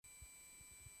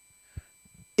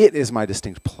It is my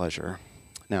distinct pleasure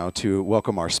now to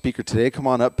welcome our speaker today. Come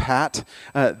on up, Pat.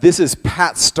 This is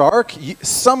Pat Stark.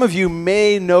 Some of you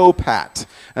may know Pat.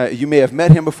 You may have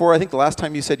met him before. I think the last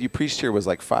time you said you preached here was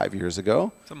like 5 years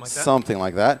ago. Something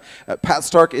like that. Pat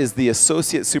Stark is the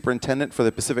Associate Superintendent for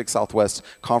the Pacific Southwest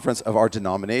Conference of our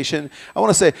denomination. I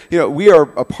want to say, we are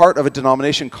a part of a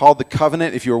denomination called the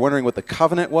Covenant. If you were wondering what the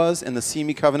Covenant was in the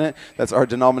CME Covenant, that's our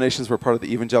denominations. We're part of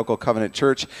the Evangelical Covenant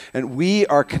Church, and we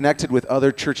are connected with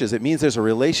other churches. It means there's a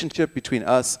relationship between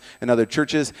us and other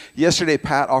churches. Yesterday,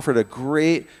 Pat offered a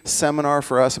great seminar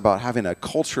for us about having a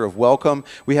culture of welcome.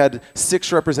 We had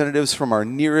 6 representatives from our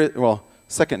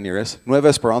second nearest. Nueva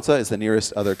Esperanza is the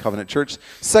nearest other Covenant church.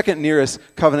 Second nearest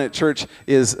Covenant church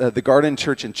is the Garden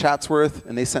Church in Chatsworth,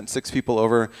 and they sent 6 people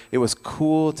over. It was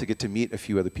cool to get to meet a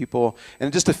few other people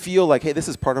and just to feel like, hey, this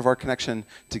is part of our connection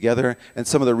together and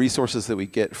some of the resources that we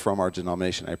get from our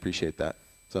denomination. I appreciate that.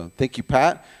 So thank you,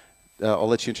 Pat. I'll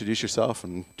let you introduce yourself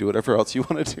and do whatever else you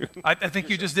want to do. I think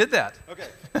you just did that.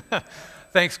 Okay.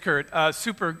 Thanks, Kurt.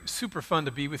 Super fun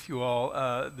to be with you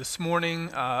all this morning.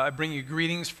 I bring you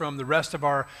greetings from the rest of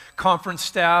our conference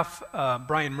staff.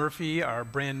 Brian Murphy, our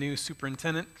brand new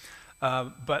superintendent.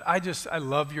 But I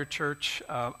love your church.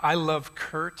 I love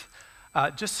Kurt.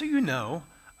 Just so you know,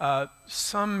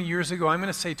 some years ago, I'm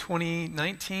going to say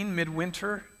 2019,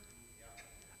 midwinter,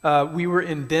 we were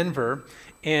in Denver.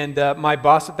 And my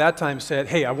boss at that time said,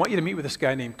 hey, I want you to meet with this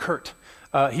guy named Kurt.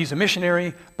 He's a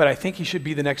missionary, but I think he should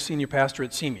be the next senior pastor at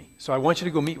CME. So I want you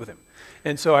to go meet with him.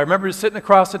 And so I remember sitting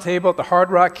across the table at the Hard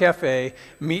Rock Cafe,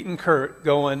 meeting Kurt,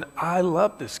 going, I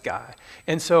love this guy.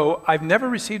 And so I've never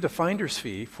received a finder's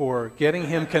fee for getting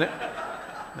him connected.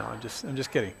 No, I'm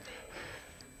just kidding.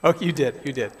 Okay, you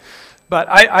did. But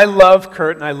I love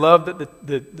Kurt, and I love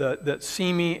that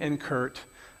CME and Kurt,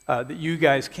 that you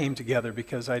guys came together,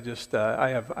 because I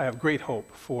have great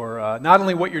hope for not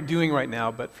only what you're doing right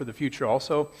now, but for the future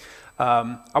also.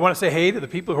 I want to say hey to the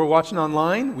people who are watching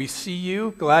online. We see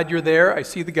you. Glad you're there. I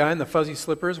see the guy in the fuzzy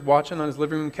slippers watching on his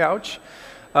living room couch.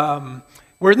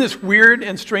 We're in this weird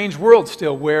and strange world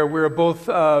still where we're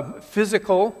both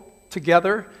physical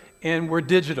together and we're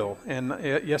digital. And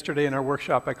yesterday in our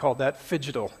workshop, I called that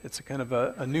fidgetal. It's a kind of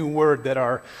a new word that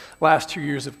our last 2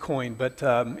 years have coined, but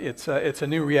it's a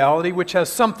new reality, which has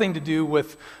something to do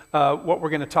with what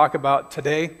we're going to talk about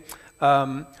today.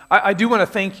 I do want to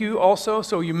thank you also.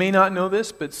 So you may not know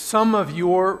this, but some of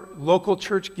your local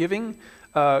church giving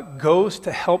goes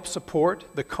to help support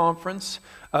the conference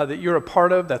that you're a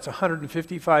part of. That's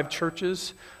 155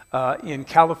 churches. In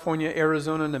California,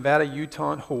 Arizona, Nevada,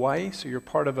 Utah, and Hawaii. So you're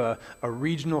part of a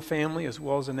regional family as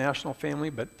well as a national family.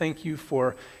 But thank you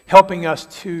for helping us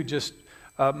to just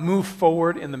move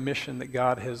forward in the mission that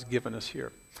God has given us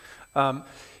here. In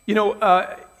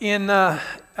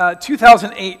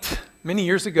 2008, many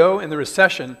years ago in the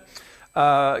recession,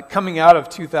 coming out of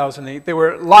 2008, there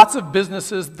were lots of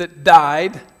businesses that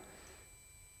died,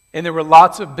 and there were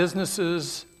lots of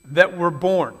businesses that were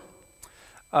born.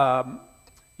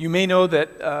 You may know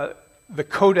that the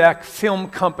Kodak Film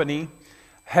Company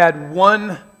had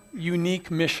one unique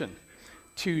mission: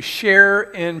 to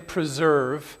share and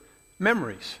preserve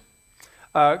memories.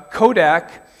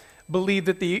 Kodak believed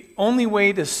that the only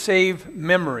way to save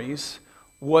memories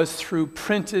was through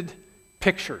printed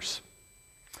pictures.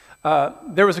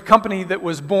 There was a company that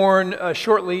was born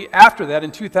shortly after that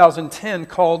in 2010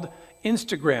 called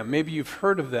Instagram. Maybe you've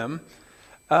heard of them.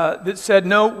 That said,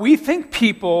 no, we think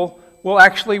people will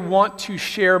actually want to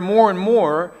share more and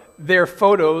more their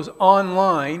photos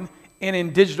online and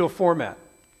in digital format.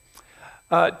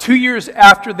 2 years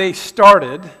after they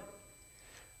started,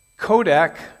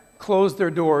 Kodak closed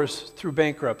their doors through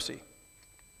bankruptcy.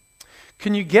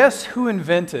 Can you guess who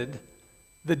invented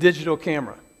the digital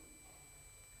camera?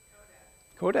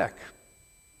 Kodak.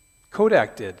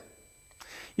 Kodak did.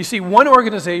 You see, one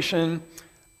organization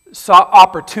saw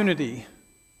opportunity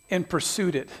and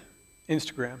pursued it,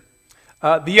 Instagram.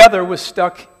 The other was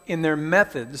stuck in their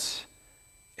methods,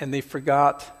 and they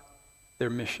forgot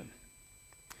their mission.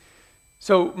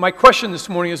 So my question this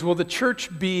morning is, will the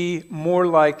church be more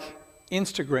like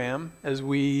Instagram as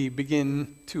we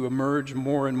begin to emerge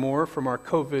more and more from our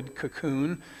COVID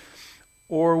cocoon,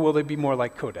 or will they be more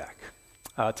like Kodak?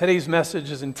 Today's message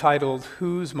is entitled,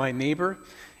 Who's My Neighbor?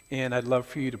 And I'd love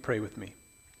for you to pray with me.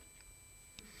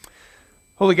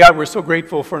 Holy God, we're so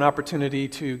grateful for an opportunity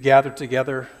to gather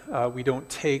together. We don't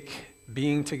take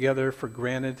being together for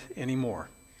granted anymore.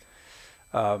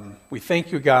 We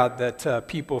thank you, God, that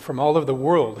people from all over the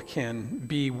world can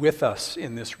be with us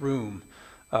in this room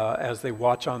as they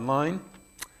watch online.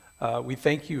 We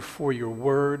thank you for your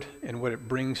word and what it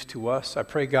brings to us. I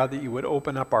pray, God, that you would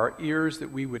open up our ears,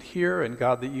 that we would hear, and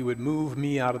God, that you would move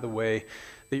me out of the way,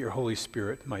 that your Holy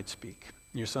Spirit might speak.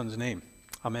 In your Son's name,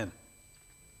 amen.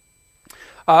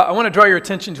 I want to draw your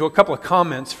attention to a couple of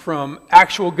comments from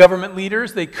actual government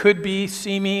leaders. They could be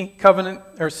Simi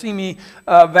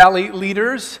Valley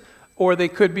leaders, or they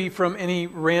could be from any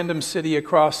random city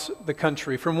across the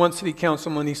country. From one city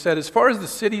councilman, he said, as far as the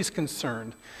city is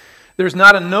concerned, there's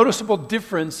not a noticeable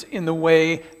difference in the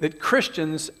way that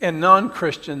Christians and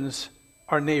non-Christians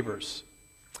are neighbors.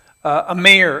 A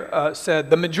mayor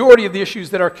said, the majority of the issues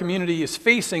that our community is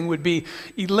facing would be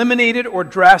eliminated or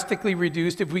drastically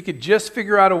reduced if we could just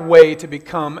figure out a way to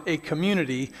become a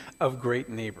community of great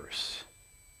neighbors.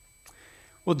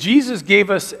 Well, Jesus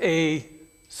gave us a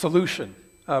solution,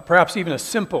 perhaps even a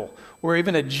simple or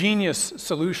even a genius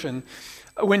solution.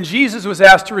 When Jesus was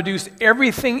asked to reduce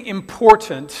everything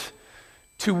important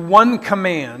to one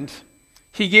command,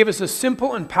 he gave us a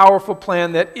simple and powerful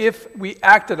plan that if we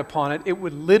acted upon it, it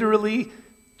would literally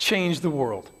change the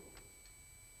world.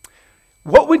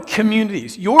 What would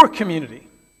communities, your community,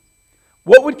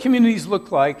 what would communities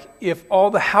look like if all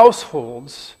the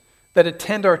households that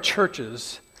attend our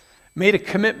churches made a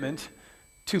commitment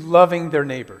to loving their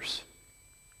neighbors?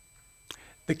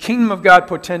 The kingdom of God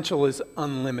potential is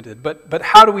unlimited, but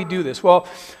how do we do this? Well,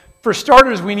 for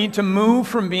starters, we need to move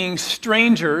from being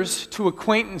strangers to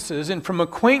acquaintances and from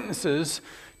acquaintances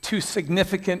to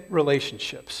significant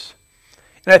relationships.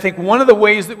 And I think one of the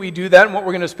ways that we do that, and what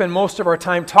we're going to spend most of our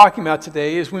time talking about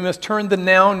today, is we must turn the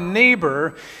noun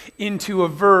neighbor into a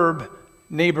verb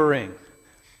neighboring,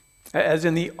 as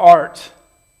in the art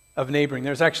of neighboring.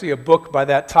 There's actually a book by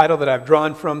that title that I've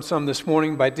drawn from some this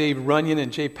morning by Dave Runyon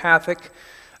and Jay Pathak.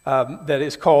 That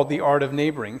is called The Art of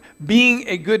Neighboring. Being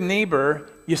a good neighbor,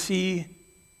 you see,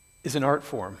 is an art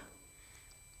form.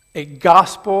 A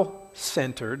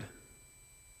gospel-centered,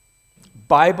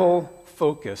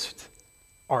 Bible-focused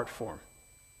art form.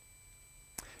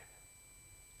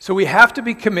 So we have to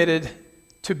be committed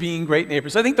to being great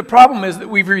neighbors. I think the problem is that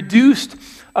we've reduced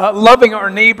loving our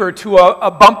neighbor to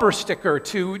a bumper sticker,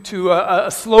 to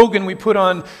a slogan we put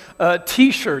on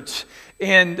T-shirts.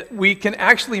 And we can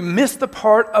actually miss the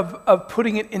part of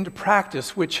putting it into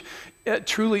practice, which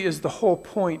truly is the whole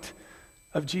point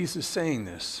of Jesus saying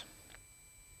this.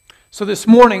 So this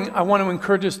morning, I want to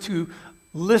encourage us to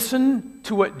listen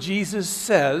to what Jesus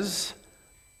says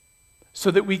so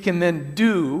that we can then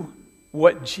do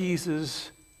what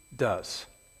Jesus does.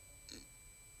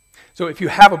 So if you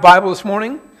have a Bible this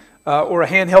morning or a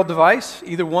handheld device,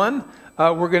 either one,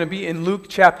 we're going to be in Luke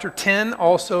chapter 10.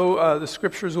 Also, the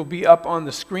scriptures will be up on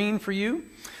the screen for you.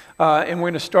 And we're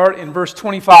going to start in verse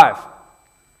 25.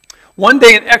 One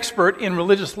day, an expert in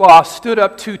religious law stood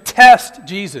up to test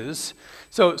Jesus.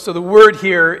 So the word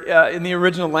here in the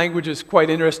original language is quite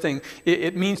interesting.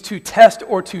 It means to test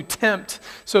or to tempt.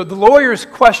 So the lawyer's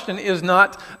question is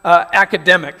not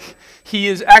academic. He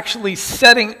is actually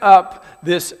setting up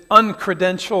this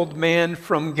uncredentialed man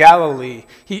from Galilee.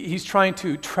 He's trying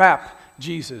to trap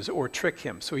Jesus or trick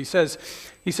him. So he says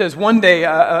one day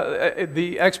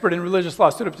the expert in religious law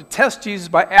stood up to test Jesus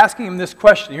by asking him this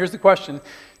question. Here's the question.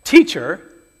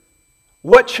 Teacher,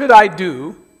 what should I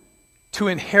do to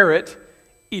inherit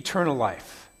eternal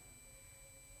life?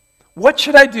 What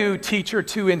should I do, teacher,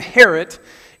 to inherit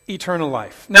eternal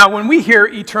life? Now, when we hear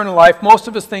eternal life, most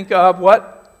of us think of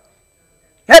what?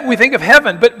 We think of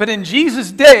heaven, but in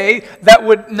Jesus' day, that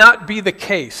would not be the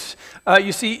case.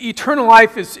 You see, eternal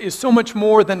life is so much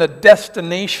more than a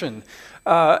destination.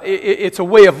 It's a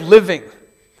way of living.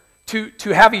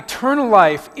 To have eternal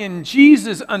life in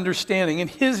Jesus' understanding, in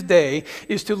his day,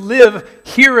 is to live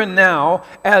here and now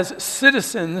as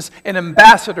citizens and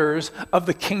ambassadors of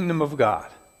the kingdom of God.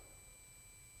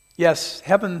 Yes,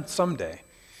 heaven someday.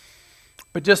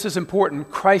 But just as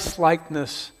important,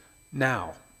 Christ-likeness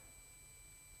now.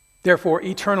 Therefore,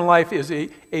 eternal life is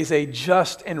a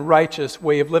just and righteous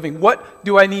way of living. What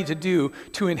do I need to do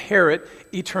to inherit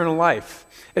eternal life?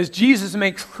 As Jesus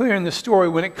makes clear in the story,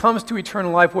 when it comes to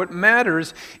eternal life, what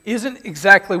matters isn't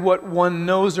exactly what one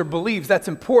knows or believes. That's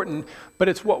important, but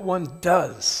it's what one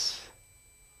does.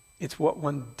 It's what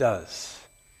one does.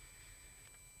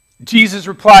 Jesus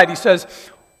replied, he says,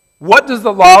 what does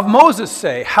the law of Moses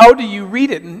say? How do you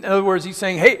read it? In other words, he's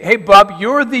saying, hey, Bob,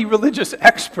 you're the religious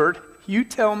expert. You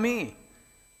tell me.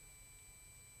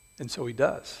 And so he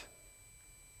does.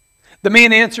 The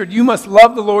man answered, you must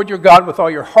love the Lord your God with all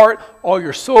your heart, all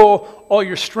your soul, all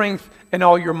your strength, and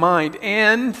all your mind,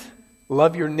 and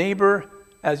love your neighbor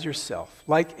as yourself.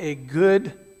 Like a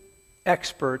good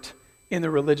expert in the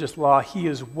religious law, he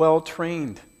is well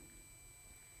trained.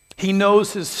 He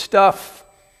knows his stuff.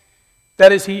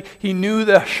 That is, he knew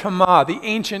the Shema, the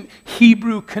ancient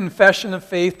Hebrew confession of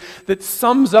faith that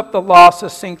sums up the law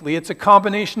succinctly. It's a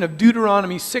combination of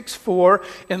Deuteronomy 6:4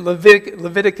 and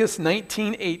Leviticus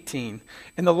 19:18.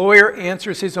 And the lawyer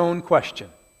answers his own question.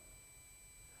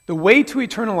 The way to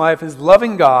eternal life is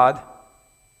loving God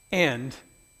and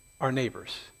our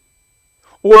neighbors.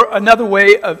 Or another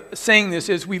way of saying this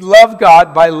is we love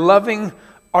God by loving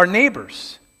our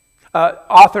neighbors.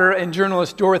 Author and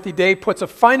journalist Dorothy Day puts a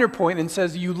finer point and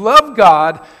says, you love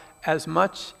God as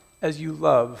much as you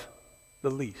love the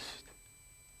least.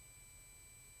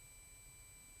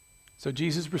 So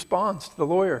Jesus responds to the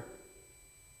lawyer.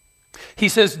 He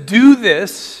says, do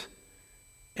this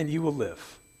and you will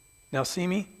live. Now see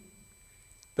me?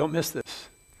 Don't miss this.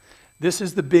 This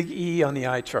is the big E on the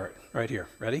eye chart right here.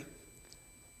 Ready?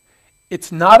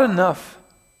 It's not enough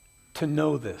to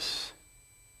know this.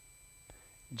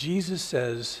 Jesus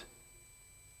says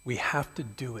we have to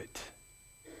do it.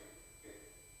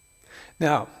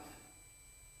 Now,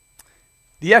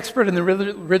 the expert in the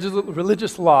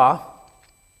religious law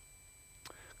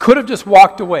could have just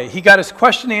walked away. He got his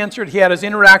question answered. He had his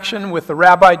interaction with the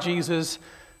Rabbi Jesus,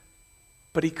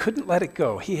 but he couldn't let it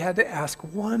go. He had to ask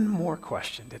one more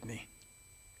question, didn't he?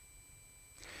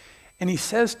 And he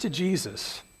says to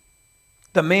Jesus,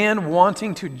 the man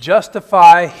wanting to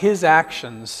justify his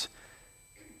actions,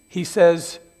 he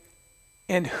says,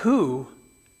 and who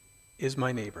is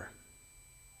my neighbor?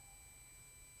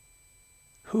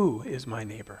 Who is my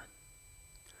neighbor?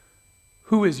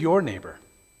 Who is your neighbor?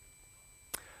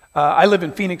 I live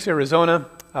in Phoenix, Arizona.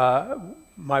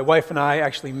 My wife and I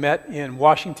actually met in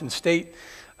Washington State.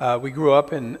 We grew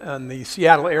up in the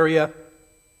Seattle area.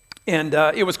 And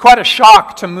it was quite a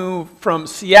shock to move from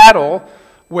Seattle,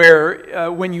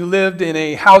 where when you lived in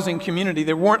a housing community,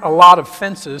 there weren't a lot of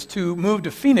fences, to move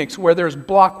to Phoenix, where there's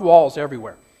block walls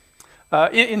everywhere.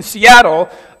 In Seattle,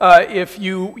 if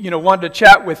you wanted to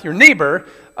chat with your neighbor,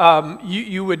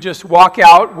 you would just walk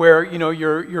out where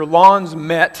your lawns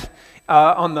met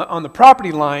on the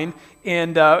property line,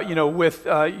 and with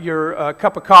your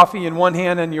cup of coffee in one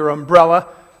hand and your umbrella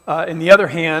in the other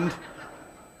hand,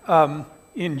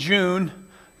 in June,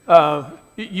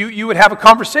 you would have a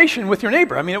conversation with your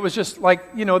neighbor. I mean, it was just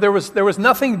like, there was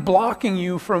nothing blocking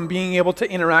you from being able to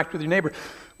interact with your neighbor.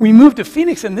 We moved to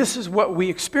Phoenix, and this is what we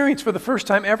experienced for the first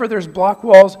time ever. There's block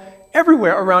walls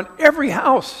everywhere, around every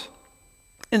house.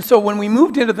 And so when we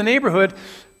moved into the neighborhood,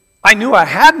 I knew I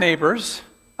had neighbors.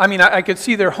 I mean, I could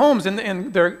see their homes,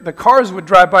 and the cars would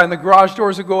drive by, and the garage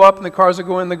doors would go up, and the cars would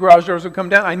go in, the garage doors would come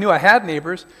down. I knew I had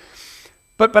neighbors.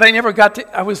 But I never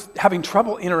I was having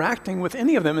trouble interacting with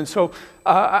any of them. And so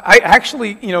I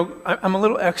actually, I'm a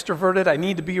little extroverted. I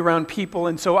need to be around people.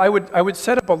 And so I would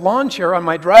set up a lawn chair on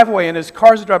my driveway, and as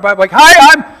cars would drive by, I'm like,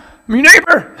 hi, I'm your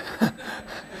neighbor.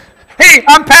 Hey,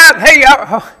 I'm Pat. Hey,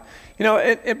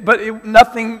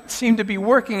 nothing seemed to be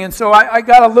working. And so I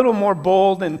got a little more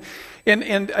bold, and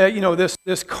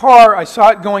this car, I saw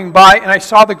it going by, and I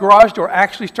saw the garage door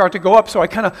actually start to go up. So I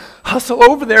kind of hustle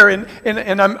over there, and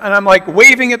I'm like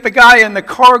waving at the guy, and the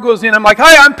car goes in. I'm like,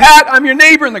 hi, I'm Pat, I'm your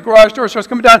neighbor, and the garage door starts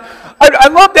coming down.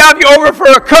 I'd love to have you over for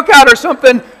a cookout or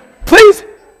something. Please,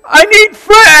 I need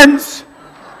friends.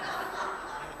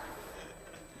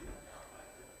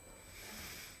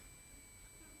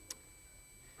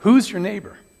 Who's your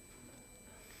neighbor?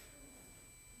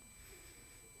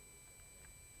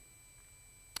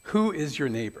 Who is your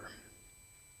neighbor?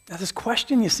 Now, this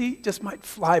question, you see, just might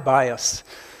fly by us.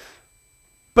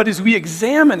 But as we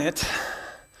examine it,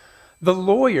 the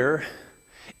lawyer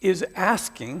is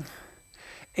asking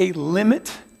a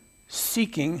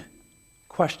limit-seeking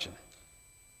question.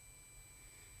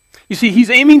 You see, he's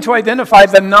aiming to identify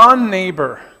the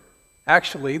non-neighbor,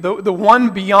 actually, the one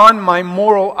beyond my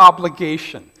moral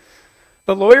obligation.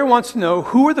 The lawyer wants to know,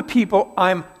 who are the people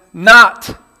I'm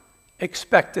not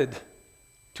expected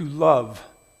to love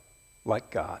like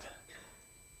God?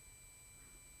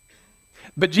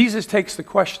 But Jesus takes the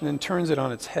question and turns it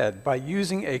on its head by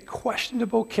using a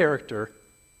questionable character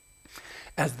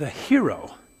as the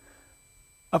hero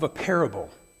of a parable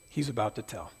he's about to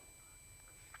tell.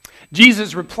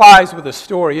 Jesus replies with a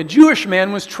story. A Jewish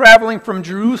man was traveling from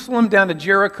Jerusalem down to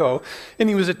Jericho, and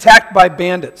he was attacked by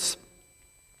bandits.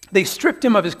 They stripped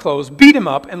him of his clothes, beat him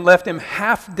up, and left him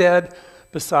half dead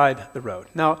beside the road.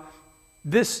 Now,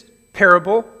 this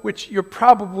parable, which you're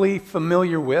probably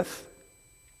familiar with,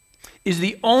 is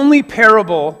the only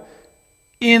parable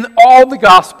in all the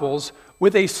Gospels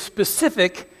with a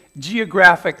specific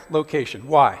geographic location.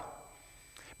 Why?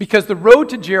 Because the road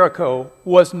to Jericho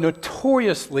was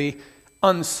notoriously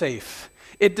unsafe.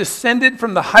 It descended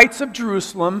from the heights of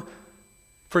Jerusalem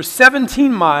for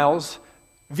 17 miles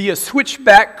via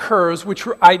switchback curves, which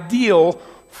were ideal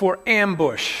for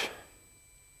ambush.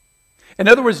 In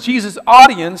other words, Jesus'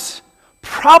 audience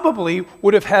probably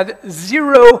would have had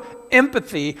zero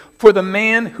empathy for the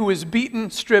man who was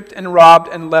beaten, stripped, and robbed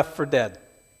and left for dead.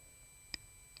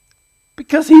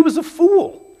 Because he was a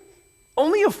fool.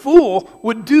 Only a fool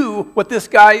would do what this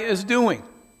guy is doing.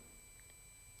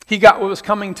 He got what was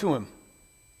coming to him.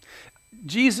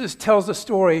 Jesus tells the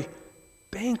story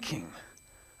banking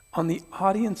on the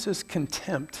audience's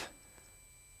contempt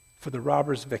for the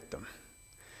robber's victim.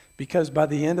 Because by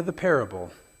the end of the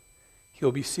parable,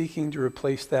 he'll be seeking to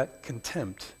replace that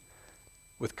contempt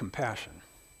with compassion.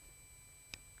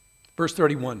 Verse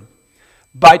 31.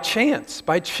 By chance,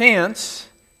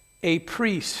 a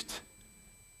priest,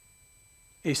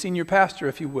 a senior pastor,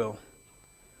 if you will,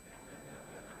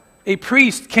 a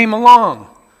priest came along.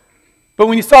 But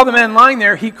when he saw the man lying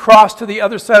there, he crossed to the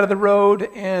other side of the road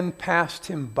and passed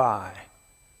him by.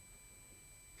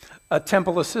 A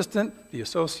temple assistant, the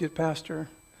associate pastor,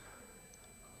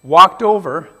 walked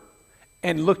over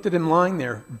and looked at him lying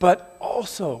there, but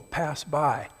also passed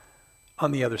by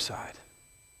on the other side.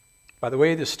 By the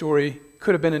way, this story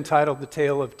could have been entitled The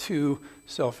Tale of Two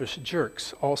Selfish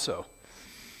Jerks also.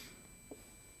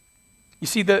 You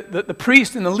see, the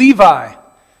priest and the Levi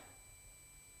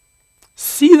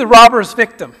see the robber's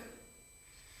victim,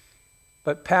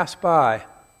 but pass by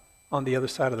on the other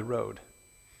side of the road.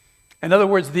 In other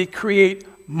words, they create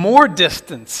more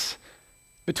distance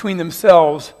between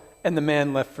themselves and the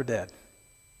man left for dead.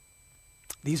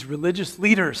 These religious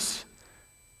leaders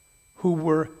who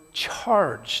were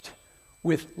charged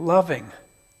with loving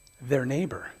their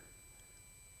neighbor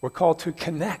were called to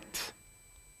connect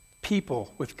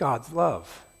people with God's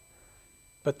love,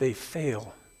 but they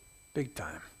fail big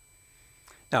time.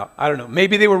 Now, I don't know,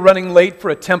 maybe they were running late for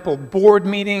a temple board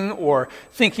meeting or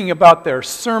thinking about their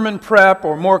sermon prep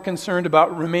or more concerned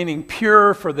about remaining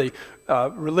pure for the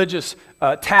religious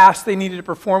tasks they needed to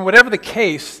perform. Whatever the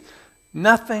case,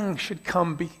 nothing should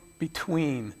come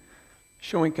between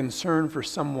showing concern for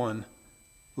someone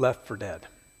left for dead.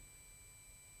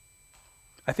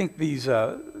 I think these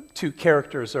two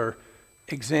characters are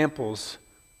examples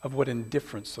of what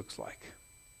indifference looks like.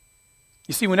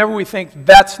 You see, whenever we think,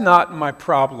 that's not my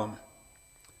problem,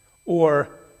 or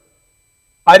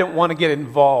I don't want to get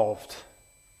involved,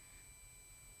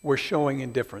 we're showing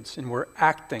indifference, and we're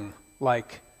acting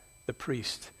like the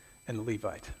priest and the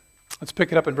Levite. Let's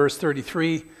pick it up in verse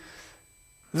 33.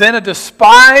 Then a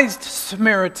despised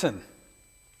Samaritan.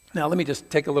 Now, let me just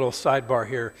take a little sidebar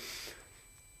here.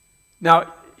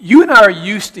 Now, you and I are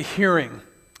used to hearing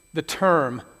the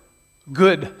term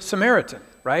Good Samaritan,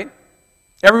 right?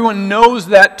 Everyone knows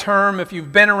that term if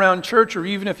you've been around church or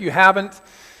even if you haven't.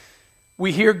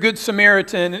 We hear Good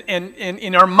Samaritan, and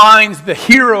in our minds, the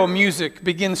hero music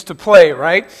begins to play,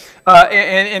 right?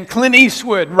 And Clint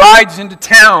Eastwood rides into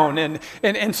town,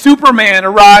 and Superman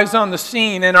arrives on the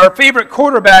scene, and our favorite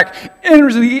quarterback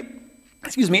enters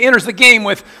the game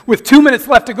with 2 minutes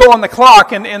left to go on the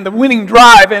clock and the winning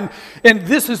drive, and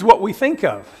this is what we think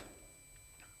of.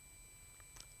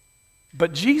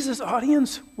 But Jesus'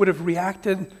 audience would have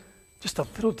reacted just a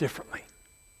little differently.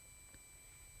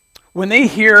 When they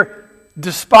hear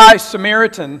despised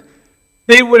Samaritan,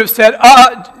 they would have said,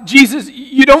 Jesus,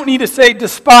 you don't need to say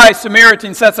despised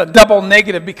Samaritans. That's a double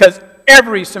negative because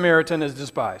every Samaritan is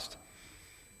despised.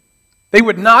 They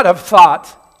would not have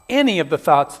thought any of the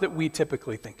thoughts that we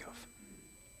typically think of.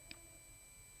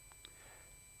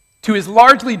 To his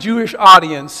largely Jewish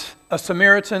audience, a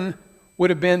Samaritan would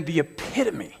have been the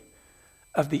epitome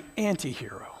of the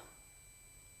anti-hero.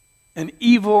 An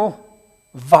evil,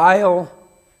 vile,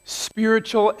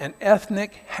 spiritual, and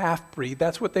ethnic half-breed.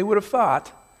 That's what they would have thought.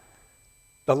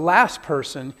 The last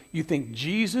person you think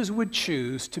Jesus would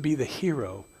choose to be the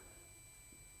hero,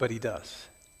 but he does.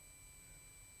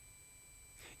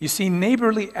 You see,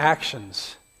 neighborly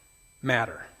actions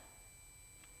matter.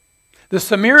 The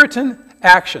Samaritan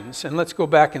actions, and let's go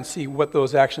back and see what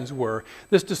those actions were.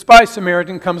 This despised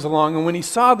Samaritan comes along, and when he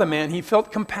saw the man, he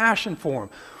felt compassion for him.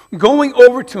 Going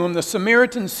over to him, the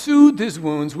Samaritan soothed his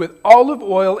wounds with olive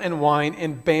oil and wine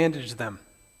and bandaged them.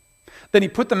 Then he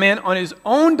put the man on his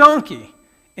own donkey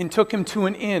and took him to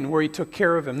an inn where he took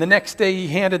care of him. The next day he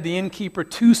handed the innkeeper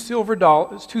two silver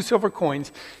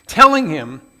coins, telling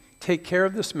him, "Take care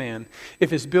of this man.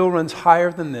 If his bill runs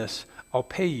higher than this, I'll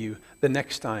pay you the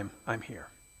next time I'm here."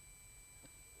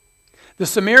 The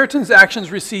Samaritan's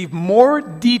actions receive more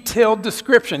detailed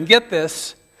description, get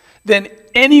this, than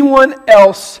anyone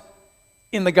else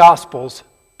in the Gospels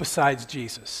besides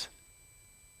Jesus.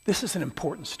 This is an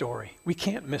important story. We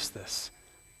can't miss this.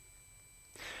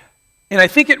 And I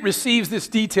think it receives this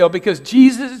detail because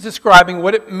Jesus is describing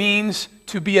what it means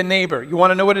to be a neighbor. You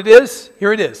want to know what it is?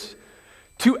 Here it is.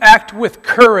 To act with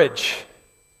courage.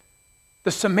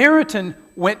 The Samaritan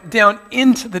went down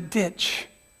into the ditch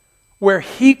where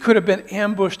he could have been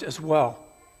ambushed as well.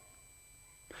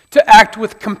 To act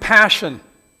with compassion.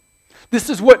 This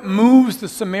is what moves the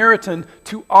Samaritan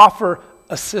to offer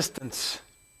assistance.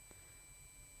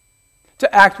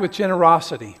 To act with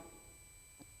generosity.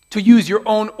 To use your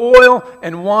own oil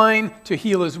and wine to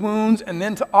heal his wounds, and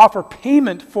then to offer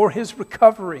payment for his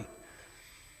recovery.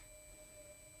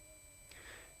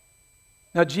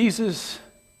 Now, Jesus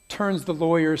turns the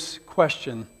lawyer's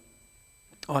question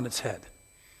on its head.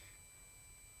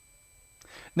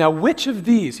 Now, which of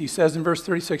these, he says in verse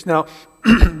 36, now,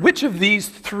 which of these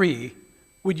three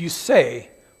would you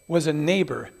say was a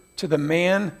neighbor to the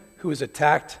man who was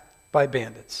attacked by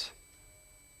bandits?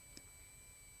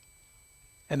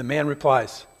 And the man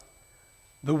replies,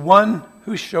 the one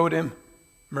who showed him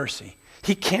mercy.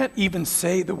 He can't even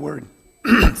say the word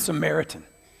Samaritan.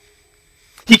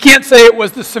 He can't say it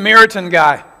was the Samaritan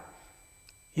guy.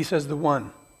 He says the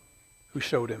one who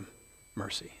showed him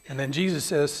mercy. And then Jesus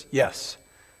says, yes,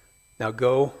 now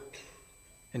go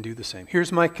and do the same.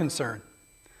 Here's my concern.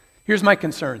 Here's my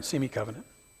concern, Simi Covenant.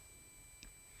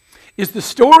 Is the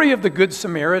story of the Good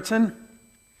Samaritan,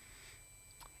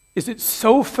 is it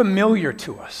so familiar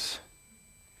to us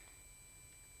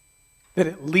that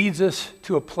it leads us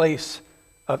to a place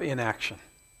of inaction?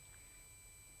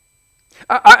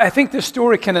 I think this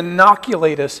story can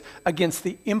inoculate us against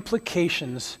the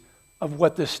implications of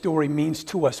what this story means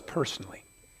to us personally.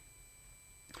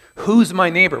 Who's my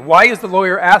neighbor? Why is the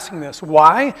lawyer asking this?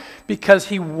 Why? Because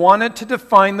he wanted to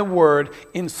define the word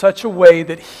in such a way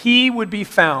that he would be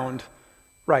found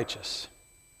righteous.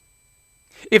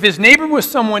 If his neighbor was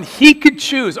someone he could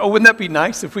choose, oh, wouldn't that be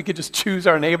nice if we could just choose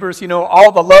our neighbors? You know,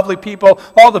 all the lovely people,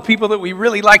 all the people that we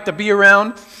really like to be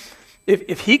around.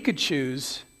 If he could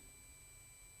choose,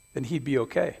 then he'd be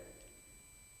okay.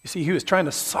 You see, he was trying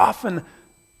to soften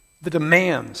the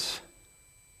demands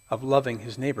of loving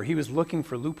his neighbor. He was looking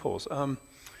for loopholes.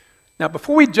 Now,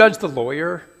 before we judge the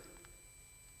lawyer,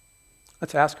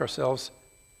 let's ask ourselves,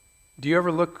 do you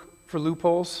ever look for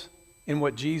loopholes in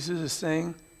what Jesus is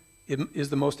saying is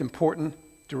the most important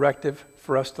directive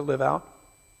for us to live out?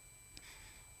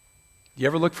 Do you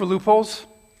ever look for loopholes?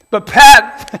 But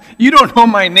Pat, you don't know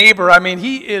my neighbor. I mean,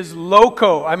 he is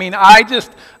loco. I mean, I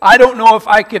don't know if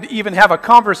I could even have a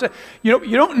conversation. You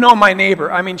don't know my neighbor.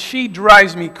 I mean, she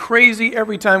drives me crazy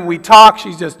every time we talk.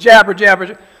 She's just jabber.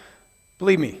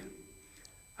 Believe me,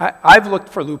 I've looked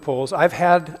for loopholes. I've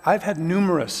had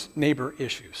numerous neighbor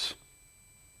issues.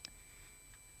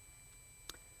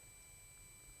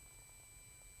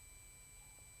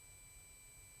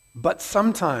 But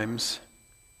sometimes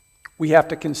we have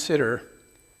to consider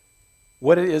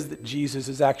what it is that Jesus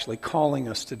is actually calling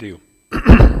us to do.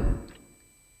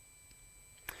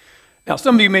 Now,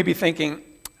 some of you may be thinking,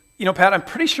 you know, Pat, I'm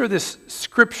pretty sure this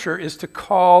scripture is to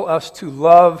call us to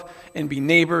love and be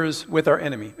neighbors with our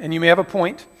enemy. And you may have a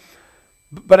point,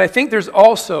 but I think there's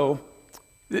also,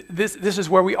 this is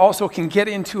where we also can get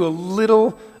into a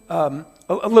little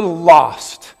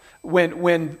lost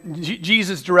when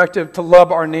Jesus' directive to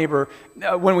love our neighbor,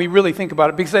 when we really think about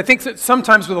it. Because I think that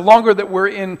sometimes the longer that we're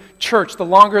in church, the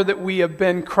longer that we have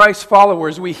been Christ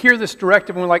followers, we hear this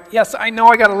directive and we're like, yes, I know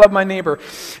I got to love my neighbor.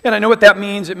 And I know what that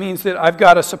means. It means that I've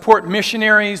got to support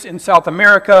missionaries in South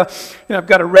America, and I've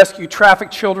got to rescue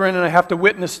trafficked children, and I have to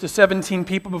witness to 17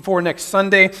 people before next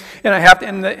Sunday, and I have to,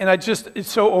 and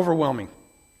it's so overwhelming.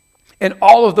 And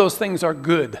all of those things are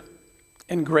good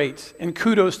and great, and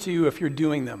kudos to you if you're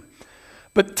doing them.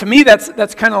 But to me,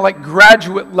 that's kind of like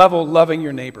graduate level loving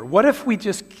your neighbor. What if we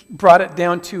just brought it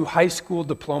down to high school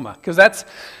diploma? Because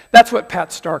that's what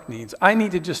Pat Stark needs. I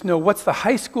need to just know what's the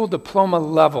high school diploma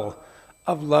level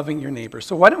of loving your neighbor.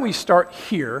 So why don't we start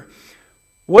here?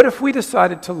 What if we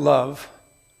decided to love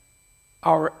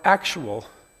our actual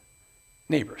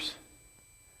neighbors?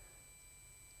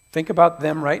 Think about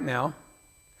them right now.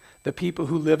 The people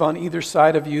who live on either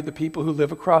side of you, the people who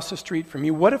live across the street from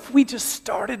you. What if we just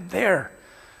started there?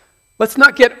 Let's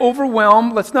not get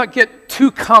overwhelmed. Let's not get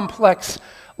too complex.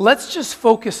 Let's just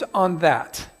focus on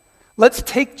that. Let's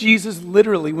take Jesus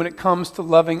literally when it comes to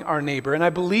loving our neighbor. And I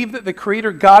believe that the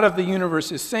Creator God of the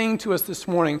universe is saying to us this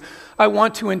morning, I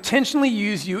want to intentionally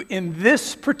use you in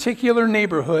this particular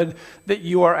neighborhood that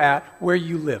you are at, where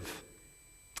you live.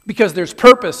 Because there's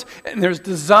purpose and there's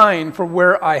design for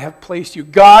where I have placed you.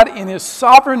 God, in His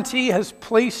sovereignty, has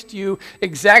placed you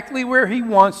exactly where He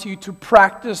wants you to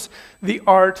practice the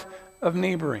art of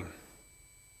neighboring.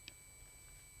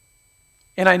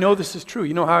 And I know this is true.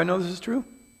 You know how I know this is true?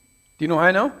 Do you know how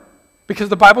I know? Because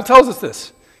the Bible tells us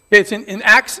this. It's in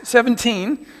Acts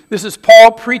 17. This is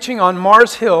Paul preaching on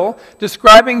Mars Hill,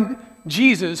 describing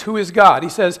Jesus, who is God. He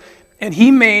says, "And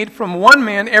He made from one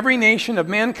man every nation of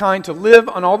mankind to live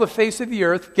on all the face of the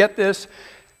earth," get this,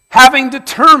 "having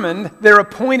determined their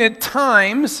appointed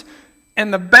times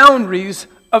and the boundaries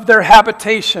of their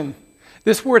habitation."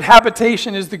 This word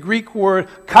habitation is the Greek word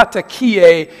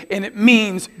katakie, and it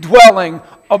means dwelling,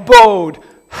 abode,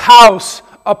 house,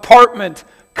 apartment,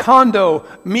 condo,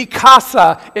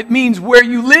 mikasa. It means where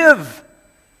you live.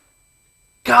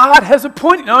 God has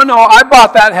appointed. No, I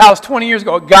bought that house 20 years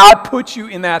ago. God put you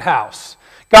in that house.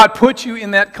 God put you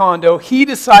in that condo. He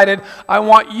decided, I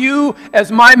want you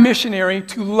as my missionary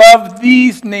to love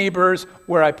these neighbors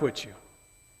where I put you.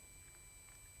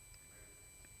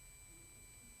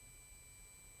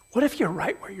 What if you're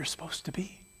right where you're supposed to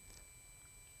be?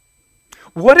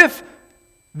 What if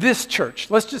this church,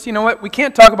 let's just, you know what, we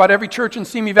can't talk about every church in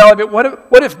Simi Valley, but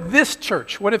what if this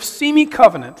church, what if Simi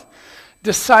Covenant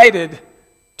decided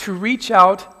to reach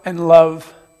out and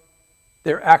love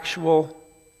their actual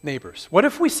neighbors? What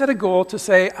if we set a goal to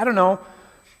say, I don't know,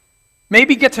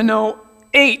 maybe get to know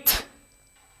 8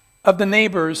 of the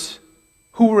neighbors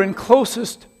who were in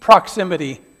closest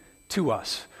proximity to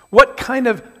us? What kind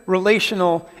of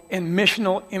relational and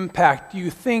missional impact do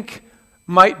you think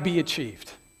might be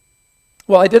achieved?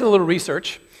 Well, I did a little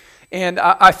research, and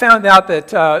I found out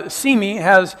that Simi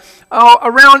has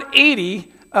around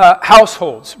 80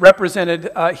 households represented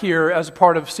here as a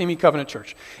part of Simi Covenant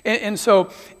Church. And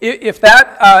so if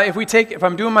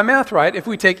I'm doing my math right, if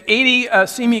we take 80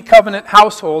 Simi Covenant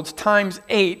households times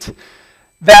 8,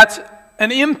 that's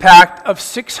an impact of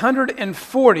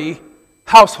 640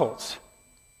 households.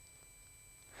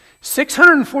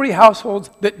 640 households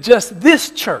that just this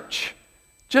church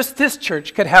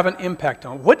could have an impact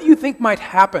on. What do you think might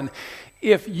happen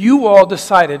if you all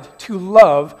decided to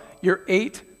love your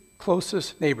 8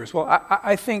 closest neighbors? Well,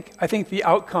 I think the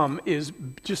outcome is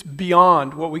just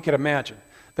beyond what we could imagine.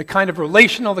 The kind of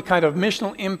relational, the kind of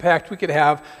missional impact we could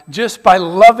have just by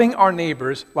loving our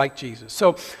neighbors like Jesus.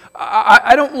 So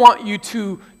I don't want you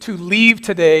to leave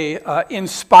today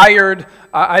inspired.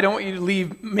 I don't want you to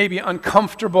leave maybe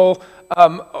uncomfortable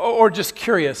or just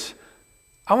curious.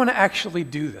 I want to actually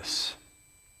do this.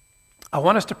 I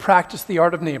want us to practice the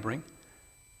art of neighboring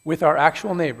with our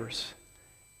actual neighbors,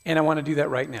 and I want to do that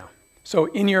right now. So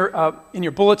in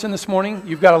your bulletin this morning,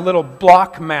 you've got a little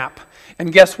block map.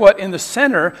 And guess what? In the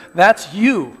center, that's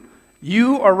you.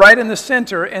 You are right in the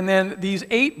center, and then these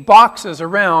 8 boxes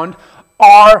around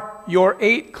are your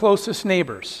 8 closest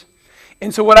neighbors.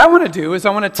 And so what I want to do is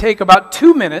I want to take about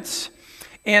 2 minutes,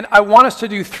 and I want us to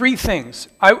do 3 things.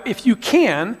 If you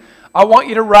can, I want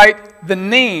you to write the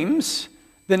names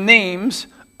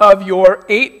of your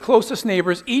 8 closest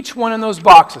neighbors, each one in those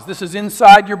boxes. This is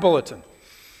inside your bulletin.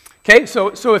 Okay,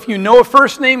 so if you know a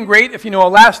first name, great. If you know a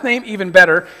last name, even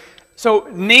better. So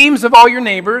names of all your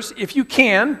neighbors, if you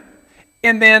can.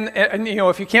 And then,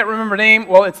 if you can't remember a name,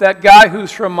 well, it's that guy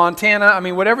who's from Montana. I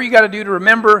mean, whatever you got to do to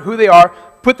remember who they are,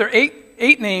 put their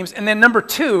eight names. And then number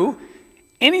 2,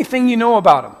 anything you know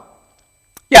about them.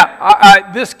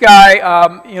 Yeah, this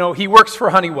guy, he works for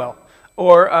Honeywell.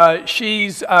 Or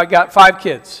she's got 5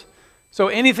 kids. So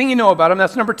anything you know about them,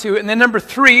 that's number 2. And then number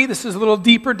 3, this is a little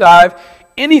deeper dive.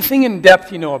 Anything in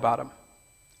depth you know about them.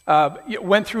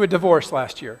 Went through a divorce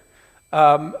last year.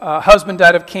 Husband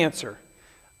died of cancer.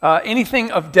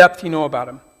 Anything of depth you know about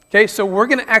him. Okay, so we're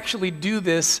going to actually do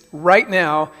this right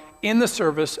now in the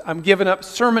service. I'm giving up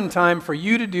sermon time for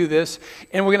you to do this,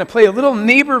 and we're going to play a little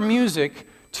neighbor music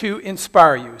to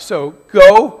inspire you. So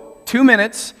go, 2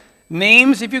 minutes,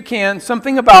 names if you can,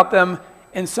 something about them,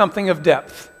 and something of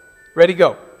depth. Ready,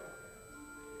 go.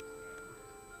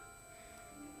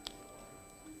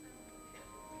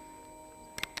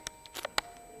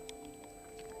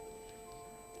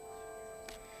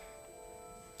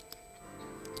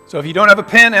 So if you don't have a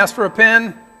pen, ask for a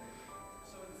pen.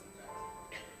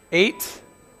 8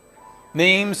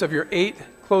 names of your 8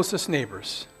 closest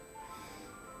neighbors.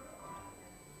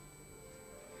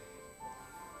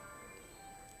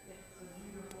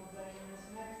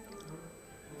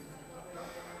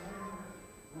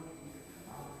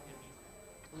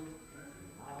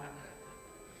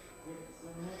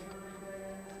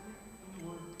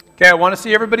 Okay, I want to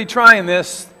see everybody trying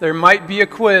this. There might be a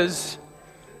quiz.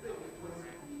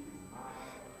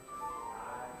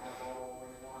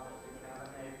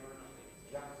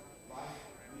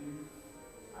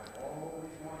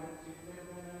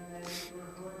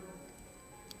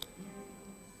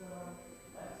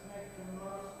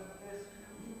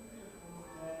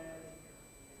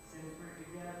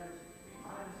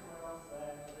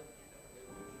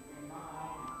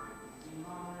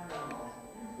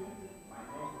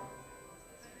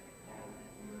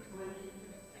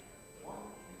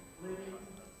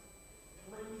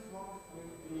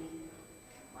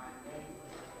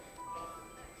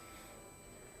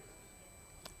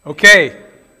 Okay.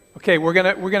 Okay, we're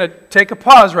gonna take a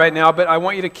pause right now, but I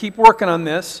want you to keep working on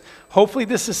this. Hopefully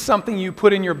this is something you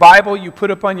put in your Bible, you put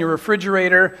up on your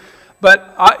refrigerator.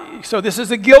 So this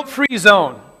is a guilt-free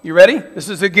zone. You ready? This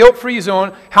is a guilt-free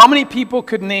zone. How many people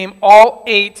could name all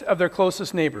 8 of their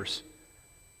closest neighbors?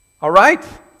 All right,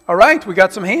 we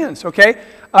got some hands, okay?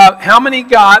 How many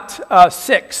got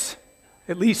 6?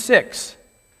 At least 6.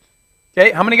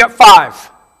 Okay, how many got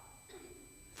 5?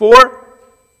 4?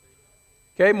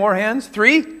 Okay, more hands.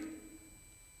 3?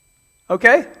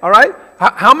 Okay, all right.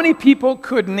 How many people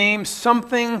could name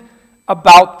something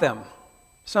about them?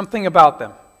 Something about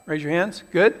them. Raise your hands.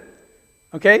 Good.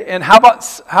 Okay, and how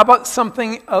about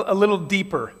something a little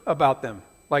deeper about them?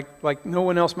 Like no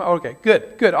one else. Okay,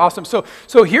 good, awesome.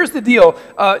 So here's the deal.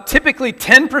 Typically,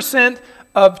 10%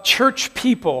 of church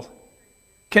people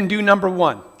can do number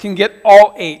 1, can get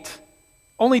all 8.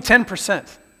 Only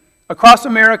 10%. Across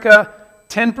America,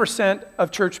 10%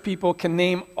 of church people can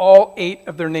name all 8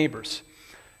 of their neighbors.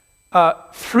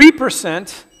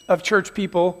 3% of church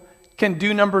people can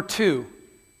do number 2,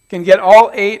 can get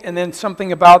all 8 and then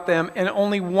something about them, and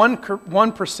only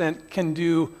 1% can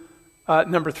do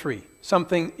number 3,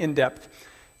 something in depth.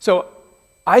 So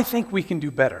I think we can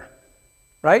do better,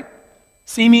 right?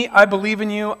 See me, I believe in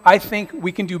you. I think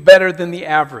we can do better than the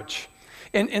average.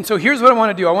 And so here's what I want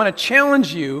to do. I want to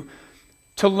challenge you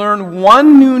to learn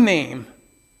one new name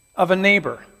of a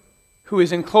neighbor who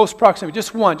is in close proximity.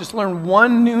 Just one. Just learn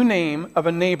one new name of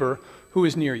a neighbor who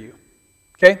is near you.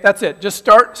 Okay, that's it. Just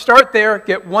start there,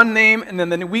 get one name, and then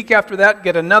the week after that,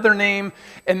 get another name,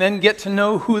 and then get to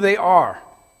know who they are.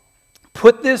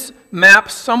 Put this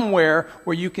map somewhere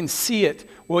where you can see it,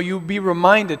 where you'll be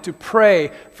reminded to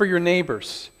pray for your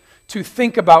neighbors, to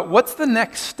think about what's the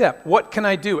next step, what can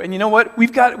I do? And you know what?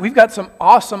 We've got some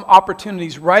awesome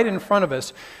opportunities right in front of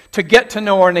us to get to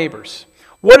know our neighbors.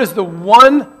 What is the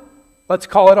one, let's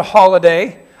call it a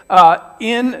holiday,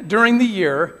 during the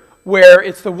year where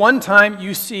it's the one time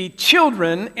you see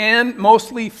children and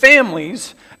mostly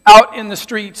families out in the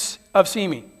streets of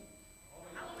Simi?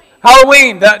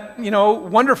 Halloween, that,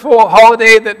 wonderful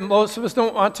holiday that most of us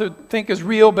don't want to think is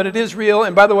real, but it is real.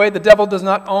 And by the way, the devil does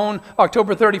not own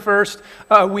October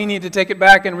 31st. We need to take it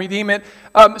back and redeem it.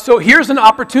 So here's an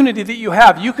opportunity that you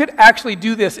have. You could actually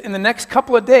do this in the next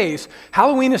couple of days.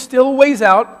 Halloween is still a ways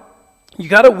out. You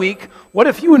got a week. What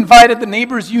if you invited the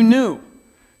neighbors you knew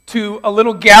to a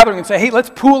little gathering and say, hey, let's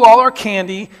pool all our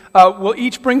candy, we'll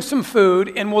each bring some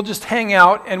food, and we'll just hang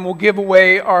out and we'll give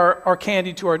away our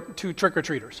candy to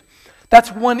trick-or-treaters. That's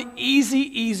one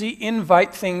easy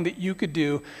invite thing that you could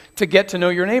do to get to know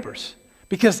your neighbors,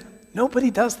 because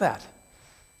nobody does that.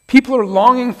 People are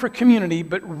longing for community,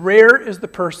 but rare is the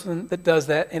person that does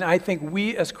that, and I think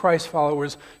we as Christ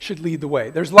followers should lead the way.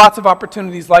 There's lots of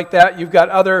opportunities like that. You've got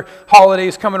other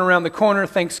holidays coming around the corner,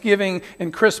 Thanksgiving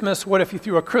and Christmas. What if you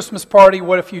threw a Christmas party?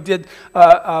 What if you did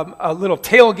a little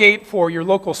tailgate for your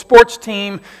local sports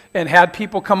team and had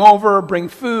people come over, bring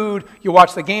food, you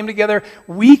watch the game together?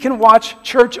 We can watch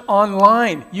church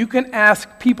online. You can ask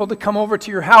people to come over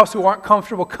to your house who aren't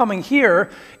comfortable coming here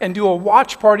and do a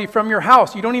watch party from your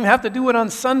house. You don't even have to do it on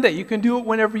Sunday. You can do it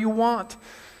whenever you want.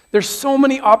 There's so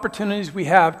many opportunities we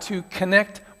have to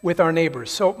connect with our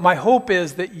neighbors. So my hope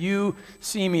is that you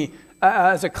see me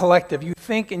as a collective. You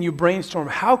think and you brainstorm,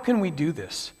 how can we do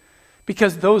this?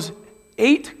 Because those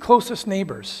 8 closest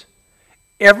neighbors,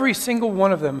 every single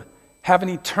one of them have an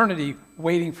eternity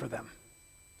waiting for them.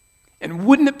 And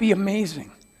wouldn't it be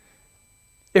amazing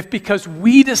if, because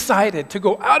we decided to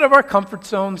go out of our comfort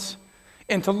zones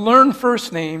and to learn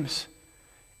first names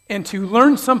and to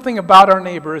learn something about our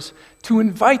neighbors, to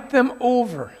invite them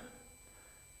over,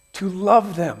 to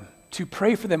love them, to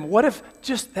pray for them? What if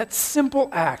just that simple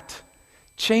act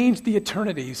changed the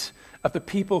eternities of the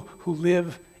people who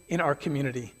live in our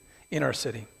community, in our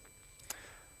city?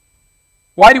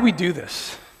 Why do we do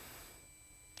this?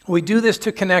 We do this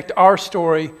to connect our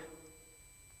story,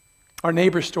 our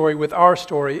neighbor's story, with our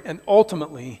story, and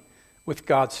ultimately with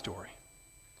God's story.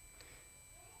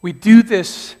 We do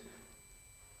this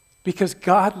because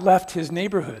God left his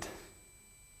neighborhood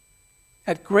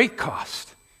at great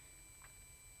cost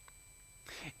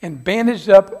and bandaged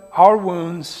up our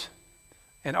wounds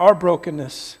and our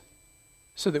brokenness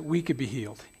so that we could be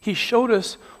healed. He showed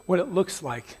us what it looks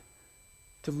like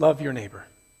to love your neighbor.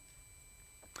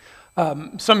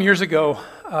 Some years ago,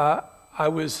 I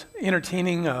was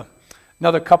entertaining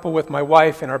another couple with my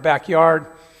wife in our backyard,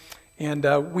 and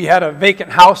we had a vacant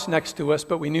house next to us,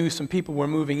 but we knew some people were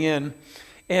moving in.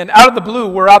 And out of the blue,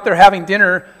 we're out there having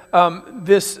dinner.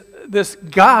 This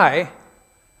guy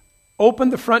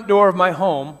opened the front door of my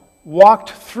home,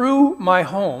 walked through my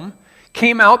home,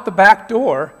 came out the back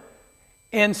door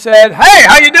and said, "Hey,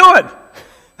 how you doing?"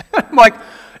 I'm like,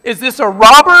 is this a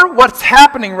robber? What's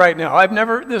happening right now?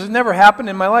 This has never happened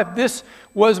in my life. This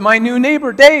was my new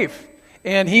neighbor, Dave.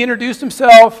 And he introduced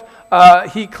himself.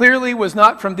 He clearly was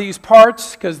not from these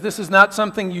parts, because this is not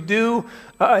something you do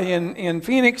in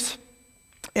Phoenix.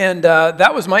 And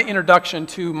that was my introduction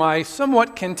to my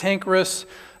somewhat cantankerous,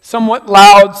 somewhat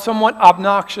loud, somewhat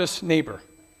obnoxious neighbor.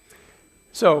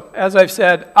 So, as I've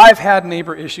said, I've had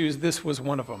neighbor issues. This was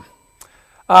one of them.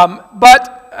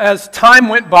 But as time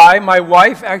went by, my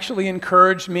wife actually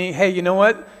encouraged me, "Hey, you know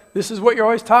what? This is what you're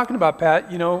always talking about,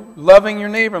 Pat, loving your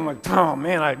neighbor." I'm like, "Oh,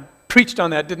 man, I preached on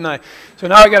that, didn't I?" So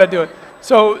now I got to do it.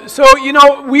 So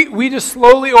we just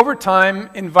slowly over time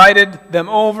invited them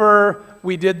over.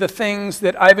 We did the things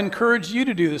that I've encouraged you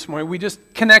to do this morning. We just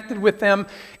connected with them.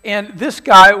 And this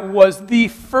guy was the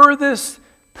furthest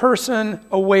person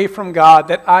away from God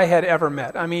that I had ever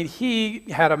met. I mean, he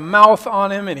had a mouth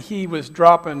on him, and he was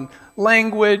dropping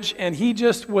language, and he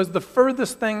just was the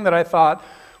furthest thing that I thought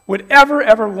would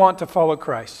ever want to follow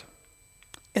Christ.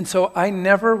 And so I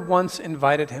never once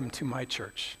invited him to my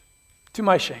church, to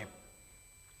my shame.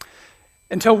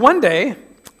 Until one day,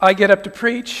 I get up to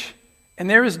preach, and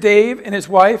there is Dave and his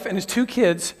wife and his 2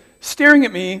 kids staring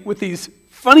at me with these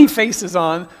funny faces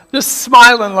on, just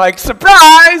smiling like,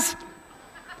 "Surprise!"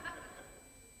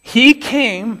 He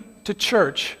came to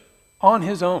church on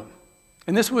his own.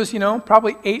 And this was,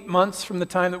 probably 8 months from the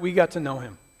time that we got to know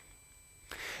him.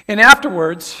 And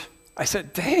afterwards, I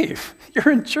said, "Dave,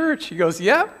 you're in church." He goes,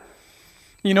 "Yeah."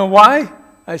 "You know why?"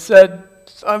 I said,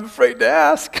 "I'm afraid to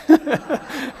ask."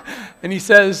 And he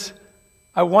says,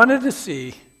 "I wanted to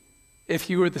see if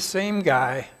you were the same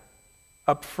guy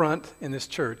up front in this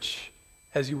church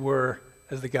as you were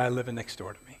as the guy living next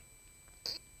door to me.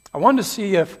 I wanted to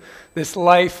see if this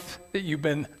life that you've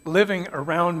been living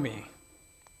around me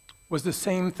was the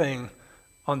same thing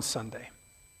on Sunday."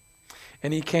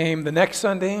 And he came the next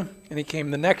Sunday, and he came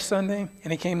the next Sunday,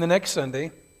 and he came the next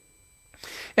Sunday.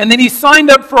 And then he signed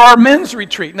up for our men's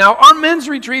retreat. Now, our men's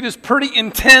retreat is pretty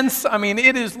intense. I mean,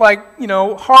 it is like,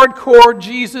 hardcore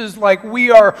Jesus, like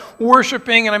we are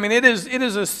worshiping. And I mean, it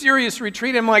is a serious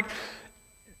retreat. I'm like,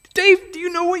 "Dave, do you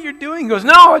know what you're doing?" He goes,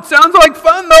 "No, it sounds like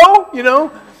fun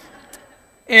though,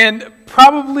 And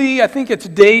probably, I think it's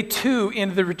day 2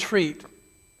 into the retreat.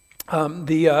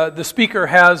 The speaker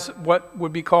has what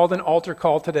would be called an altar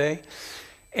call today.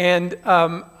 And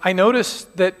I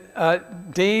noticed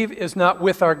that Dave is not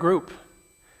with our group,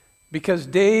 because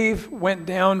Dave went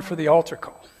down for the altar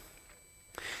call.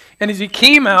 And as he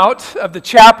came out of the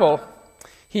chapel,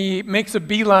 he makes a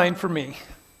beeline for me.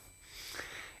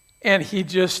 And he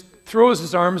just throws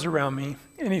his arms around me,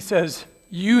 and he says,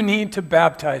 "You need to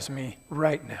baptize me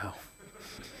right now."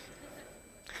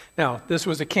 Now, this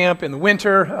was a camp in the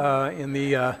winter in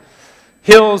the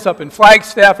hills up in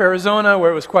Flagstaff, Arizona,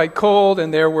 where it was quite cold,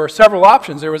 and there were several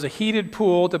options. There was a heated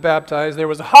pool to baptize, there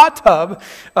was a hot tub,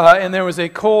 and there was a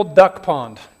cold duck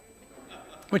pond.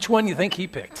 Which one do you think he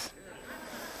picked?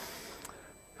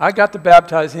 I got to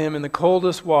baptize him in the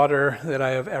coldest water that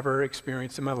I have ever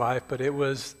experienced in my life, but it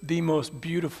was the most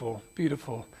beautiful,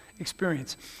 beautiful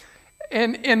experience.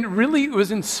 And really, it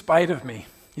was in spite of me.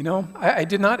 I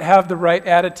did not have the right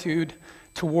attitude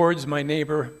towards my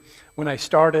neighbor when I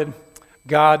started.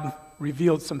 God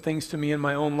revealed some things to me in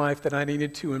my own life that I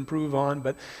needed to improve on,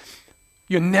 but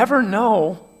you never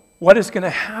know what is going to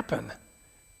happen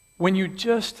when you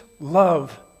just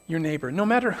love your neighbor. No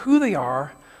matter who they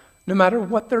are, no matter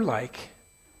what they're like,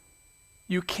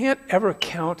 you can't ever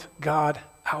count God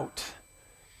out.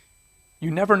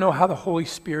 You never know how the Holy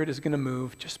Spirit is going to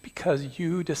move just because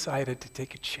you decided to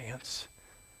take a chance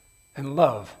and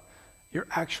love your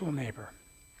actual neighbor.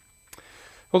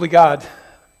 Holy God,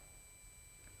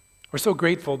 we're so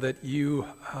grateful that you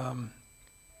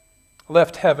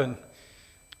left heaven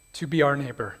to be our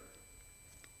neighbor.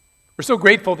 We're so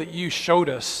grateful that you showed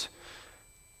us,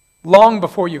 long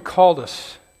before you called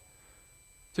us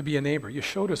to be a neighbor, you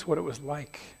showed us what it was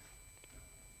like.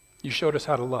 You showed us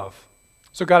how to love.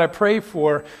 So God, I pray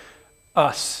for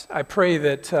us. I pray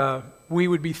that we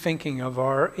would be thinking of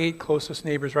our 8 closest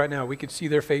neighbors right now. We could see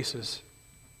their faces.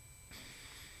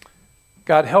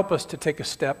 God, help us to take a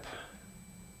step,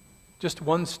 just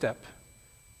one step,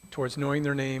 towards knowing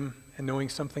their name and knowing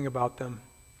something about them,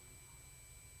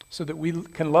 so that we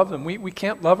can love them. We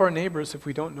can't love our neighbors if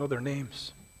we don't know their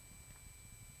names.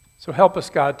 So help us,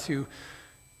 God, to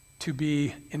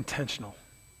be intentional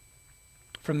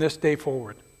from this day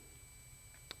forward,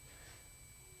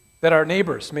 that our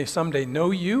neighbors may someday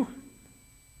know you,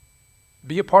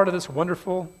 be a part of this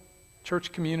wonderful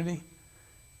church community,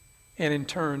 and in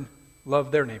turn,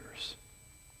 love their neighbors.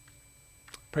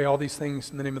 Pray all these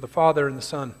things in the name of the Father, and the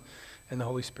Son, and the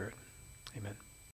Holy Spirit. Amen.